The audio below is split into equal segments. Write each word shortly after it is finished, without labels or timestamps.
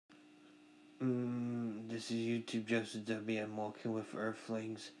This is YouTube Joseph W. I'm walking with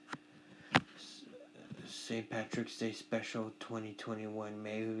Earthlings. St. Patrick's Day Special 2021.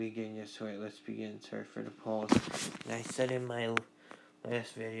 May we begin? Yes, right, let's begin. Sorry for the pause. And I said in my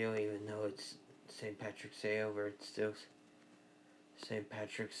last video, even though it's St. Patrick's Day over, it's still St.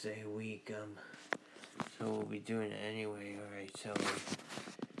 Patrick's Day week. So we'll be doing it anyway. Alright, so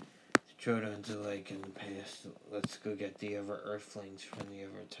Jordan's like in the past. Let's go get the other Earthlings from the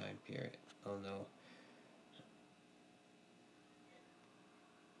other time period. Oh no.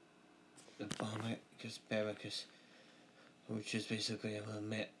 The Bamicus, which is basically a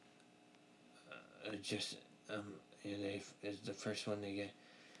mammal. Is the first one they get.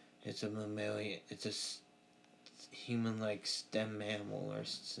 It's a mammalian. It's a human-like stem mammal or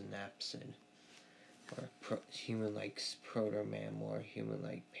synapsid, or human-like proto-mammal or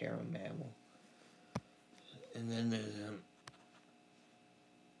human-like paramammal. And then there's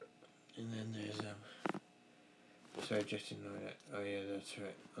sorry, just ignore that. Oh yeah, that's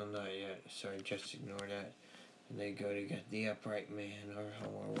right. Oh, not yet. Sorry, just ignore that. And they go to get the upright man or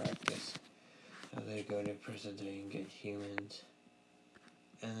Homo erectus. Now they go to present day and get humans.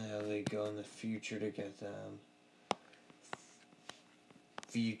 And now they go in the future to get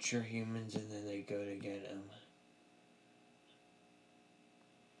future humans, and then they go to get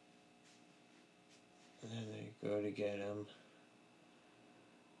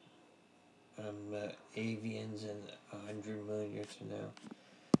avians in 100 million years from now,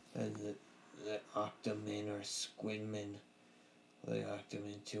 and the octomen or squidmen, the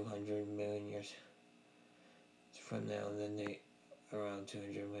octomen 200 million years from now, and then they around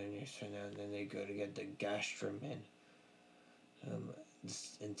 200 million years from now, and then they go to get the gastromen,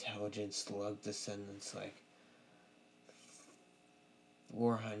 intelligent slug descendants like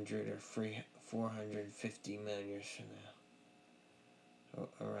 400 or 450 million years from now,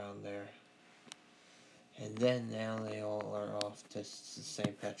 around there. And then now they all are off to the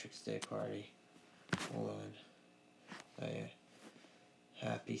St. Patrick's Day party. Hold on. Oh yeah.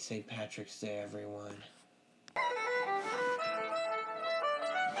 Happy St. Patrick's Day, everyone.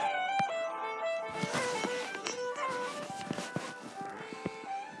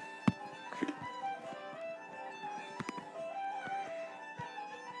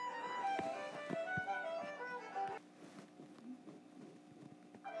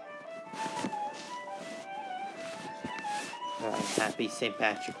 Happy St.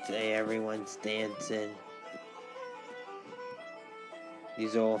 Patrick's Day, everyone's dancing.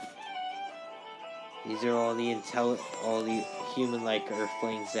 These are all the human-like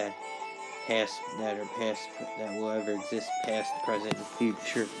Earthlings that will ever exist, past, present, and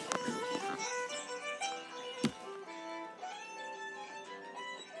future.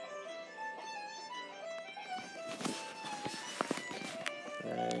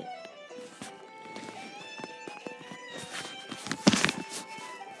 Alright.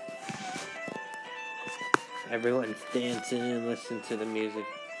 Everyone's dancing and listening to the music.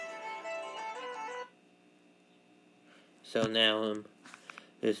 So now,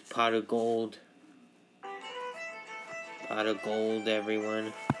 there's pot of gold. Pot of gold,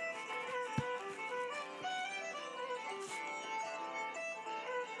 everyone.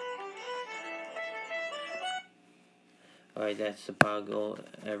 Alright, that's the pot of gold,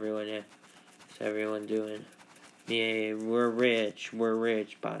 everyone. Yeah. What's everyone doing? Yeah, we're rich,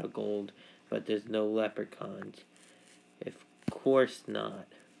 pot of gold. But there's no leprechauns. Of course not.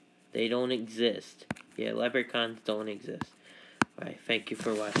 They don't exist. Yeah, leprechauns don't exist. Alright, thank you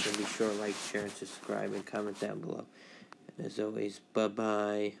for watching. Be sure to like, share, and subscribe, and comment down below. And as always,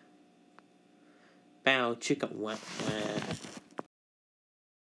 bye-bye. Bow, chicka, wah, wah.